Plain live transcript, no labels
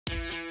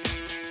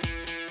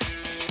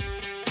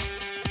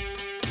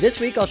This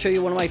week I'll show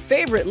you one of my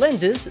favorite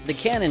lenses, the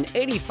Canon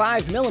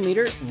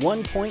 85mm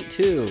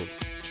 1.2.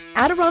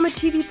 Adorama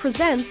TV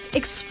presents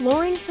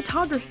Exploring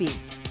Photography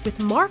with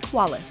Mark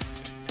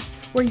Wallace,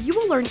 where you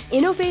will learn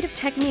innovative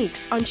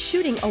techniques on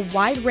shooting a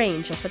wide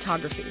range of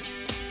photography.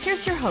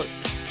 Here's your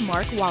host,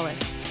 Mark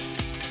Wallace.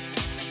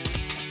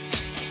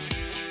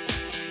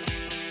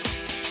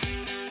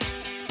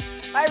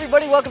 Hi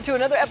everybody, welcome to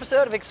another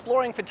episode of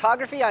Exploring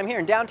Photography. I'm here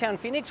in downtown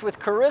Phoenix with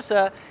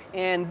Carissa,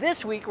 and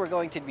this week we're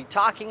going to be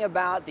talking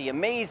about the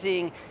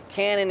amazing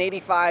Canon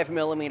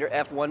 85mm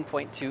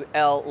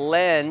f1.2L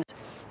lens.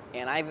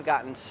 And I've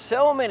gotten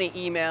so many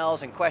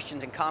emails and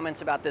questions and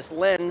comments about this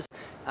lens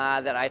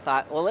that I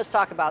thought, well, let's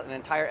talk about an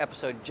entire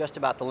episode just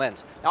about the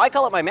lens. Now, I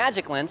call it my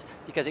magic lens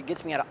because it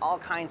gets me out of all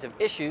kinds of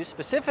issues,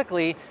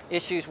 specifically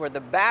issues where the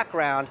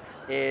background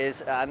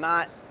is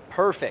not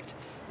perfect.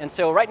 And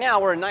so right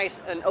now we're in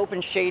an open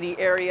shady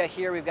area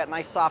here. We've got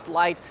nice soft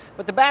light,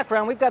 but the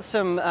background, we've got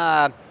some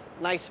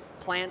nice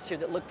plants here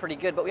that look pretty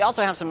good, but we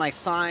also have some nice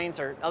signs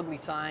or ugly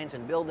signs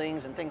and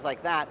buildings and things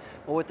like that.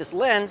 But with this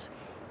lens,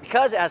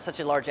 because it has such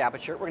a large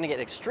aperture, we're going to get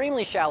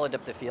extremely shallow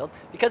depth of field.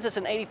 Because it's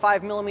an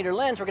 85mm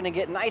lens, we're going to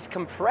get nice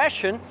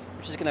compression,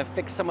 which is going to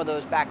fix some of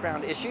those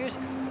background issues.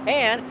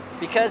 And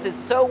because it's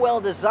so well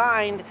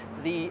designed,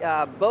 the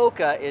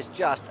bokeh is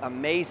just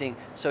amazing,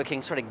 so it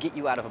can sort of get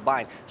you out of a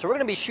bind. So we're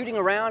going to be shooting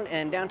around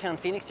in downtown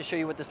Phoenix to show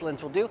you what this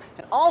lens will do.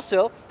 And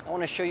also, I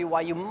want to show you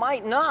why you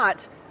might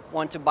not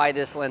want to buy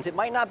this lens. It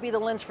might not be the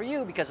lens for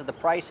you because of the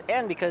price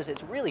and because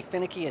it's really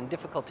finicky and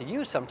difficult to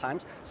use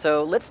sometimes.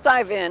 So let's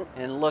dive in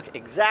and look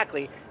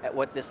exactly at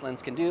what this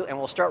lens can do, and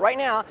we'll start right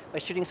now by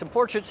shooting some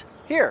portraits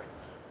here.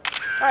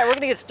 All right, we're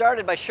going to get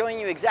started by showing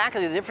you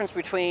exactly the difference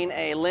between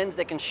a lens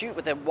that can shoot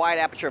with a wide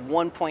aperture of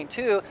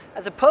 1.2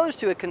 as opposed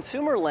to a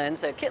consumer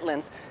lens, a kit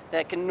lens,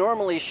 that can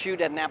normally shoot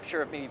at an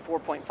aperture of maybe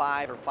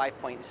 4.5 or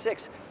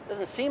 5.6.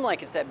 Doesn't seem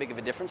like it's that big of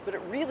a difference, but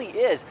it really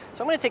is.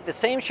 So I'm going to take the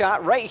same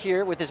shot right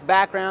here with this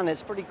background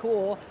that's pretty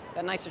cool,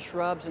 got nice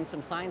shrubs and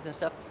some signs and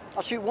stuff.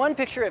 I'll shoot one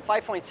picture at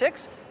 5.6,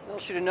 then I'll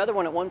shoot another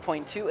one at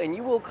 1.2, and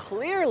you will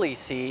clearly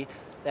see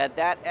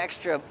that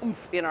extra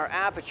oomph in our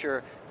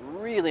aperture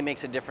really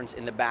makes a difference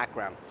in the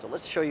background. So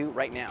let's show you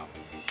right now.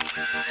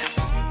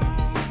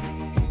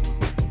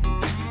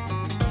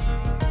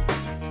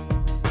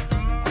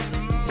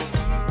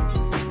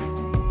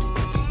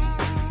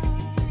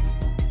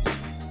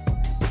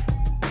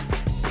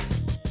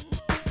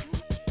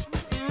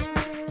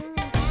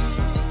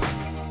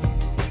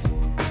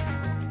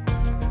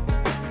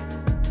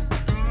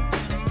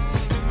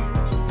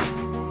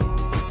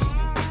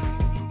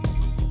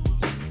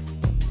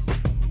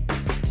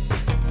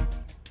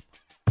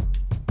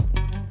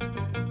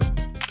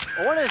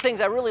 One of the things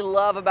I really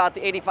love about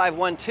the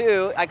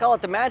 85-1.2, I call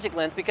it the magic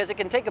lens because it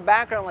can take a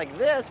background like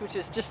this, which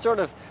is just sort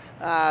of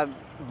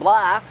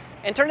blah,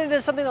 and turn it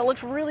into something that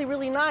looks really,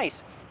 really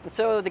nice. And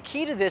so the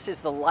key to this is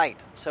the light.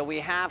 So we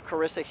have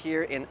Carissa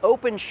here in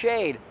open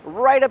shade,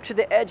 right up to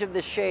the edge of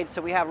this shade.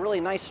 So we have really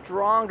nice,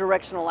 strong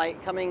directional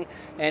light coming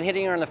and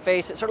hitting her in the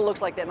face. It sort of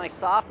looks like that nice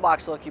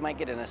softbox look you might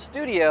get in a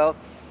studio.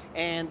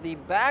 And the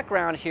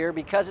background here,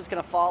 because it's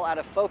going to fall out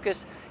of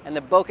focus and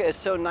the bokeh is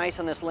so nice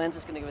on this lens,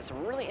 it's going to give us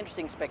some really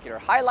interesting specular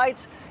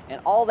highlights,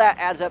 and all that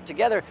adds up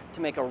together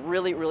to make a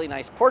really, really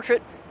nice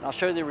portrait. And I'll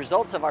show you the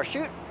results of our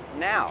shoot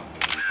now.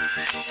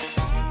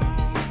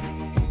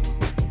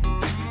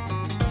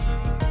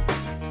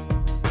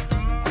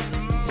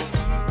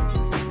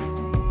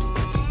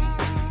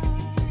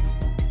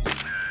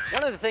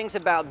 One of the things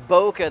about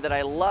bokeh that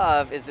I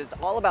love is it's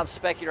all about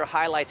specular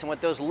highlights and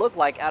what those look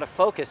like out of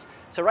focus.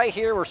 So right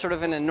here we're sort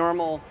of in a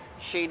normal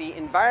shady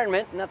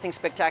environment, nothing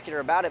spectacular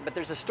about it, but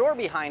there's a store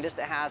behind us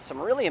that has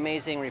some really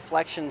amazing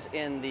reflections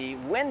in the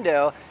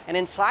window, and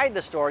inside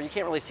the store, you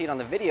can't really see it on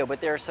the video, but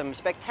there are some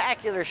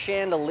spectacular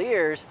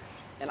chandeliers.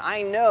 And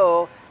I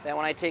know that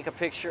when I take a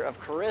picture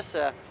of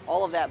Carissa,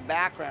 all of that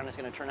background is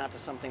going to turn out to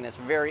something that's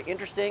very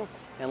interesting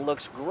and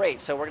looks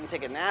great. So we're going to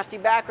take a nasty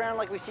background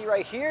like we see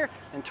right here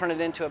and turn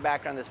it into a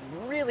background that's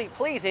really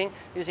pleasing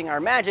using our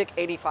magic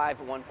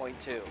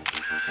 85-1.2.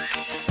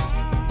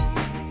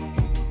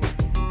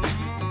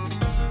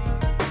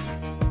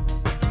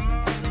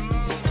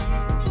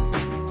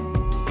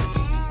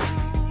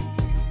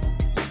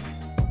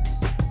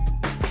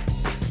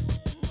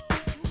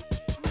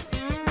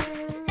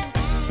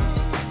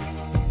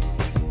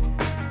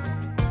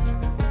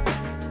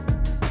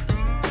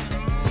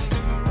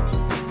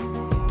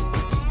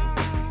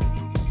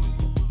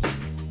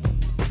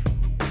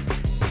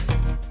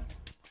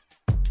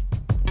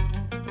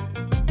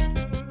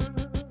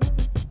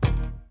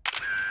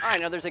 All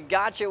right, now there's a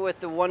gotcha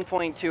with the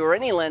 1.2 or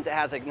any lens that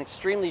has an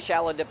extremely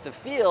shallow depth of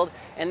field,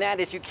 and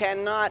that is you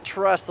cannot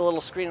trust the little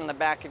screen on the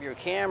back of your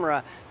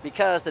camera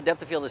because the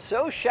depth of field is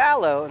so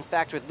shallow. In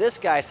fact, with this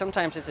guy,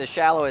 sometimes it's as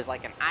shallow as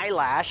like an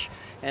eyelash.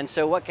 And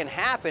so what can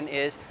happen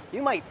is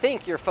you might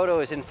think your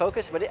photo is in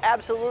focus, but it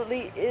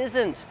absolutely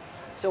isn't.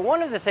 So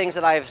one of the things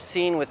that I've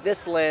seen with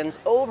this lens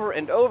over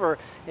and over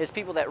is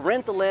people that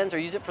rent the lens or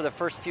use it for the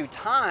first few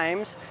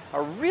times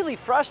are really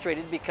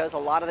frustrated because a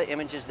lot of the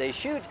images they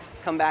shoot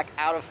come back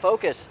out of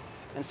focus.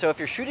 And so if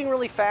you're shooting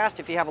really fast,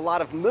 if you have a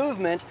lot of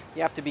movement,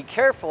 you have to be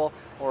careful,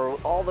 or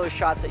all those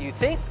shots that you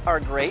think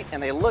are great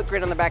and they look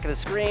great on the back of the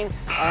screen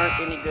aren't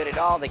any good at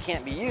all. They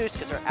can't be used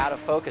because they're out of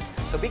focus.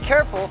 So be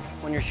careful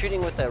when you're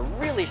shooting with a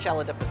really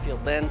shallow depth of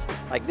field lens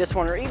like this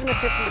one, or even a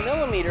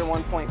 50mm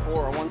 1.4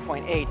 or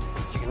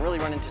 1.8. You can really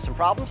run into some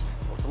problems.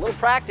 But with a little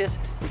practice,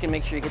 you can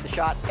make sure you get the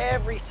shot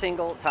every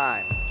single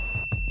time.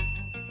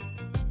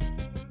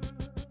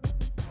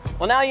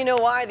 Well, now you know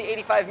why the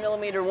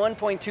 85mm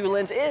 1.2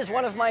 lens is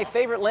one of my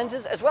favorite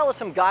lenses, as well as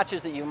some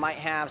gotchas that you might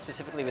have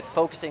specifically with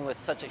focusing with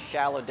such a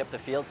shallow depth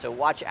of field, so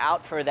watch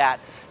out for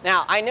that.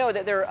 Now, I know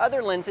that there are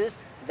other lenses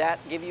that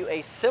give you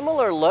a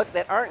similar look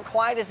that aren't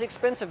quite as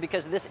expensive,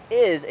 because this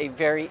is a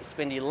very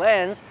spendy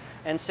lens.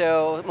 And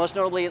so most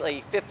notably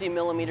a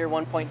 50mm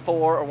 1.4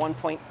 or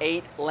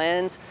 1.8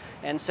 lens.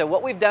 And so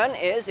what we've done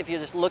is, if you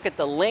just look at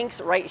the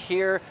links right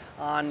here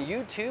on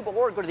YouTube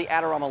or go to the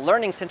Adorama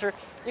Learning Center,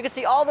 you can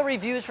see all the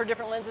reviews for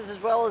different lenses as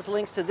well as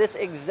links to this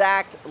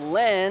exact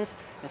lens.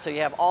 And so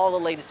you have all the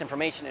latest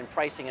information and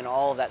pricing and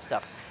all of that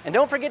stuff. And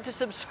don't forget to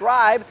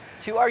subscribe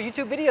to our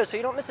YouTube videos so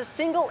you don't miss a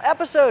single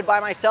episode by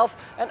myself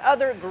and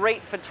other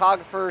great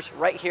photographers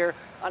right here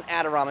on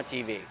Adorama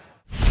TV.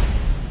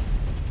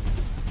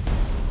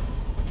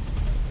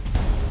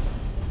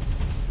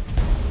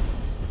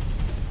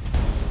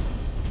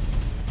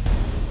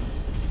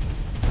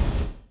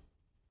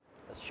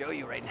 Show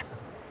you right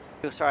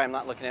now. Sorry, I'm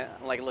not looking at,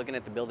 I'm like looking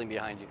at the building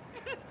behind you.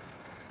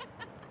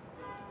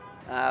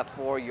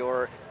 For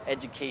your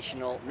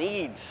educational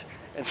needs.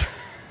 And so,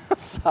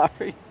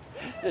 sorry.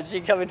 Did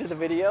she come into the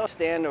video?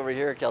 Stand over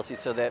here, Kelsey,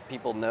 so that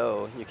people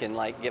know. You can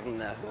like give them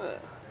the.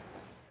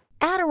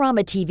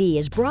 Adorama TV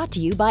is brought to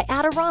you by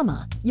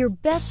Adorama, your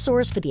best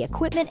source for the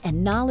equipment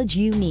and knowledge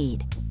you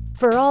need.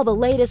 For all the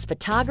latest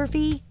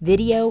photography,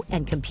 video,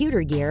 and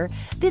computer gear,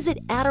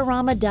 visit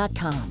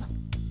Adorama.com.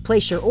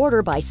 Place your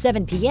order by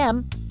 7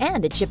 p.m.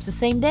 and it ships the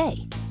same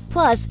day.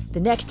 Plus, the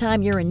next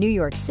time you're in New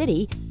York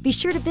City, be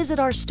sure to visit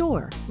our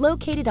store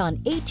located on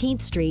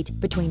 18th Street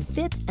between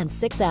 5th and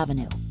 6th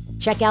Avenue.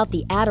 Check out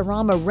the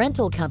Adorama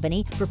Rental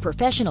Company for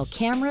professional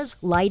cameras,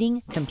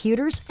 lighting,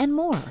 computers, and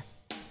more.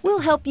 We'll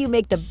help you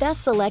make the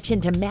best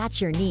selection to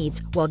match your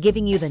needs while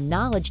giving you the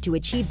knowledge to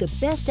achieve the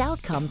best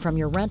outcome from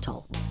your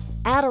rental.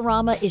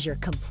 Adorama is your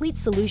complete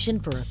solution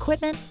for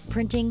equipment,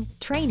 printing,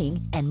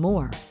 training, and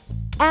more.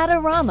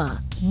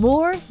 Adorama,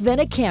 more than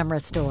a camera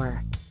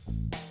store.